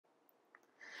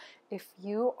If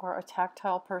you are a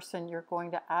tactile person, you're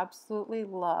going to absolutely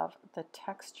love the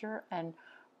texture and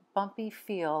bumpy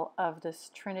feel of this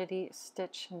Trinity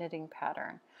Stitch knitting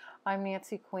pattern. I'm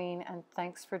Nancy Queen, and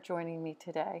thanks for joining me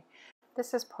today.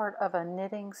 This is part of a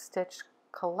knitting stitch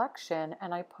collection,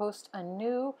 and I post a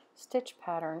new stitch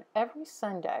pattern every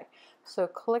Sunday. So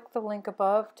click the link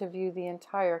above to view the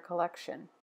entire collection.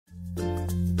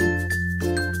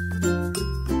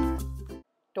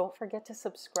 Don't forget to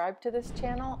subscribe to this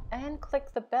channel and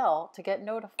click the bell to get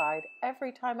notified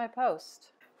every time I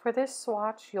post. For this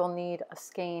swatch, you'll need a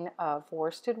skein of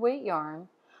worsted weight yarn,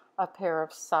 a pair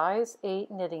of size 8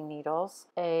 knitting needles,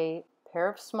 a pair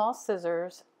of small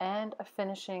scissors, and a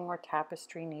finishing or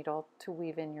tapestry needle to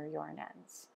weave in your yarn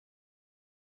ends.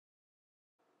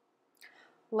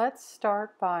 Let's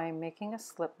start by making a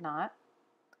slip knot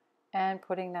and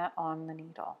putting that on the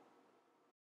needle.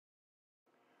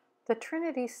 The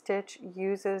Trinity stitch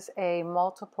uses a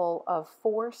multiple of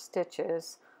 4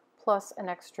 stitches plus an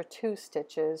extra 2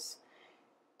 stitches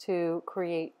to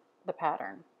create the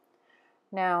pattern.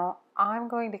 Now I'm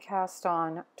going to cast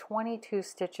on 22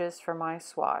 stitches for my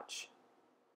swatch.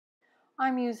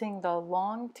 I'm using the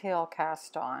long tail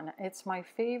cast on. It's my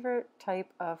favorite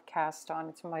type of cast on.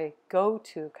 It's my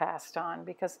go-to cast on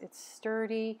because it's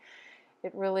sturdy.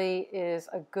 It really is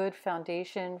a good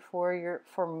foundation for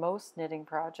most knitting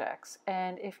projects.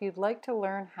 And if you'd like to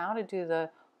learn how to do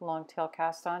the long tail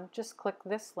cast on, just click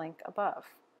this link above.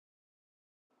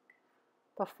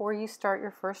 Before you start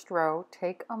your first row,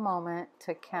 take a moment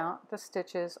to count the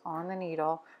stitches on the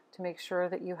needle to make sure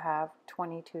that you have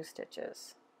 22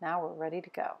 stitches. Now we're ready to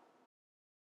go.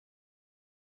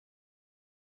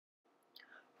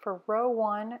 For row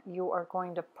 1, you are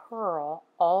going to purl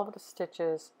all of the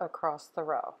stitches across the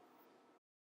row.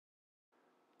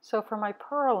 So for my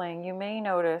purling, you may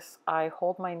notice I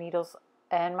hold my needles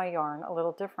and my yarn a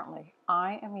little differently.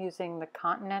 I am using the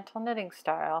continental knitting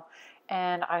style,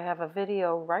 and I have a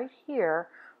video right here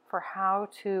for how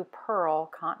to purl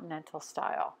continental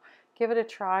style. Give it a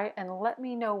try and let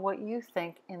me know what you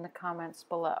think in the comments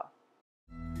below.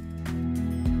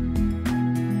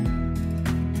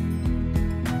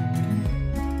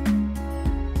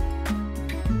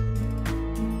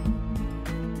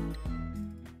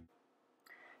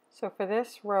 So for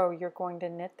this row, you're going to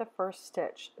knit the first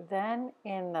stitch. Then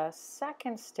in the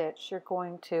second stitch, you're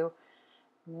going to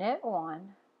knit 1,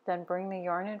 then bring the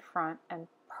yarn in front and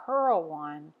purl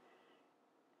 1,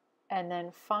 and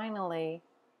then finally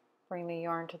bring the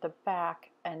yarn to the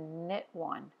back and knit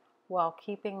 1 while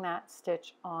keeping that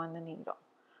stitch on the needle.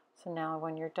 So now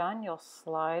when you're done, you'll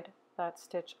slide that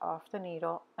stitch off the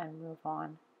needle and move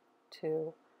on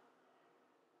to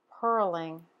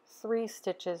purling 3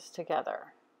 stitches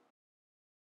together.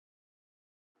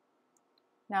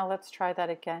 Now let's try that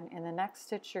again. In the next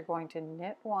stitch, you're going to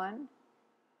knit 1,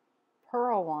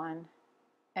 purl 1,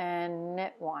 and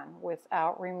knit 1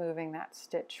 without removing that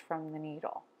stitch from the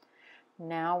needle.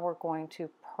 Now we're going to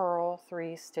purl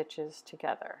 3 stitches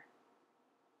together.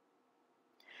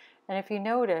 And if you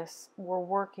notice, we're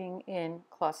working in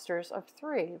clusters of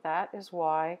 3. That is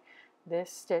why this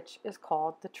stitch is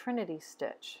called the Trinity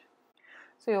stitch.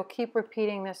 So you'll keep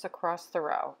repeating this across the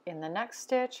row. In the next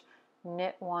stitch,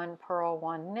 knit 1, purl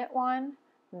 1, knit 1,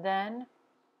 then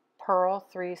purl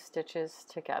 3 stitches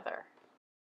together.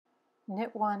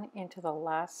 Knit 1 into the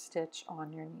last stitch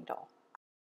on your needle.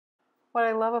 What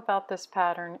I love about this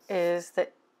pattern is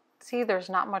that, see, there's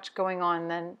not much going on.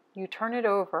 Then you turn it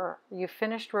over, you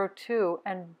finished row 2,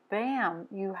 and bam,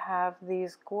 you have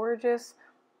these gorgeous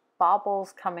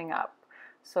bobbles coming up.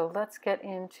 So let's get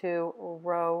into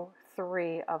row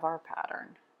 3 of our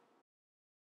pattern.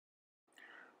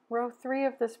 Row 3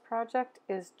 of this project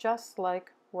is just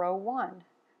like row 1.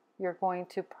 You're going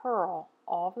to purl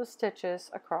all of the stitches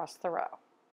across the row.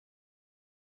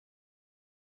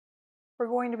 We're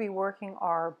going to be working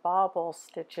our bobble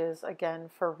stitches again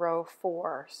for row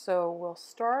 4. So we'll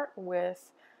start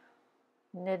with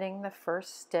knitting the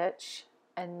first stitch,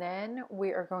 and then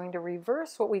we are going to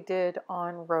reverse what we did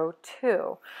on row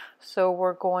 2. So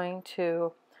we're going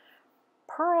to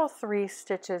purl 3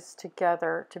 stitches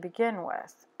together to begin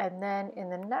with, and then in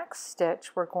the next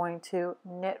stitch we're going to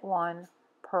knit 1,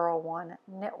 purl 1,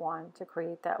 knit 1 to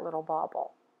create that little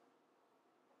bobble.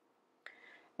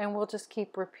 And we'll just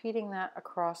keep repeating that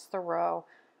across the row.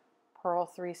 Purl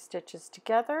 3 stitches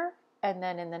together, and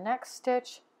then in the next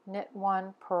stitch, knit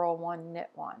 1, purl 1,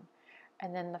 knit 1.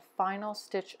 And then the final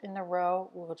stitch in the row,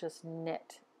 we'll just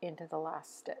knit into the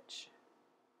last stitch.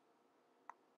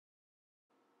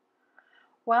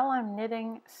 While I'm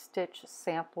knitting stitch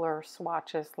sampler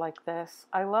swatches like this,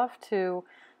 I love to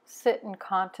sit and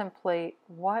contemplate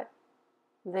what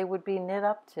they would be knit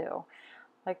up to.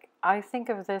 Like, I think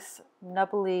of this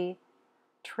nubbly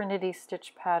Trinity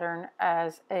stitch pattern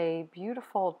as a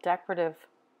beautiful decorative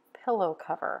pillow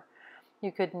cover.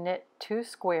 You could knit 2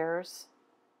 squares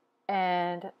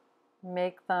and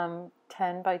make them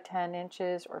 10 by 10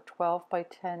 inches or 12 by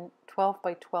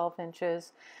 12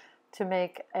 inches to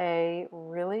make a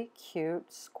really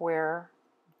cute square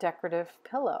decorative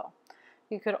pillow.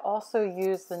 You could also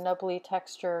use the nubbly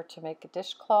texture to make a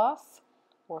dishcloth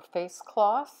or face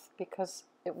cloth, because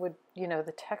it would,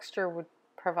 the texture would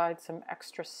provide some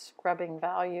extra scrubbing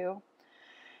value.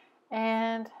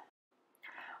 And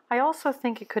I also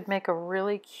think it could make a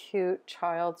really cute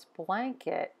child's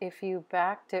blanket if you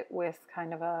backed it with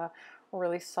kind of a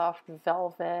really soft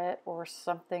velvet or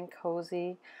something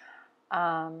cozy,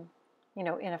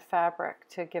 in a fabric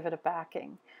to give it a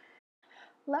backing.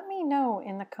 Let me know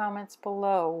in the comments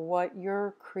below what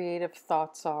your creative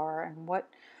thoughts are, and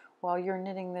while you're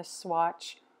knitting this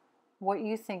swatch, what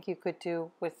you think you could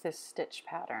do with this stitch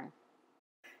pattern.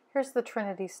 Here's the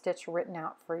Trinity stitch written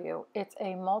out for you. It's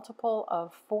a multiple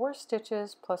of 4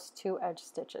 stitches plus 2 edge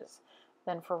stitches.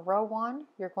 Then for row 1,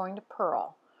 you're going to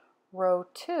purl. Row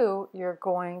 2, you're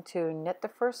going to knit the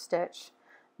first stitch,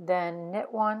 then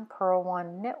knit 1, purl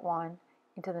 1, knit 1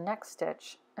 into the next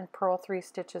stitch, and purl 3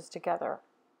 stitches together.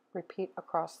 Repeat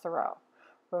across the row.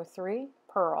 Row 3,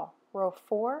 purl. Row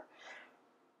 4,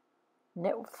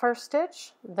 knit first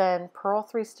stitch, then purl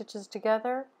 3 stitches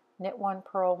together, knit 1,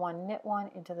 purl 1, knit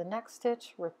 1 into the next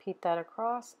stitch, repeat that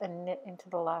across, and knit into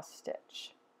the last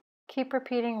stitch. Keep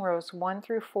repeating rows 1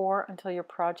 through 4 until your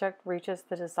project reaches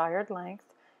the desired length,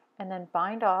 and then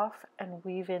bind off and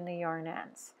weave in the yarn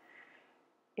ends.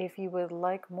 If you would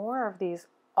like more of these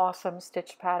awesome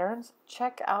stitch patterns,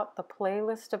 check out the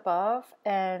playlist above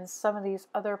and some of these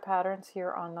other patterns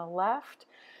here on the left.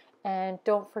 And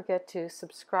don't forget to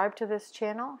subscribe to this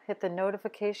channel, hit the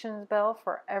notifications bell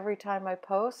for every time I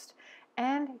post,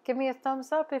 and give me a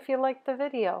thumbs up if you liked the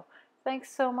video.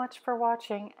 Thanks so much for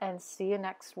watching, and see you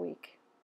next week.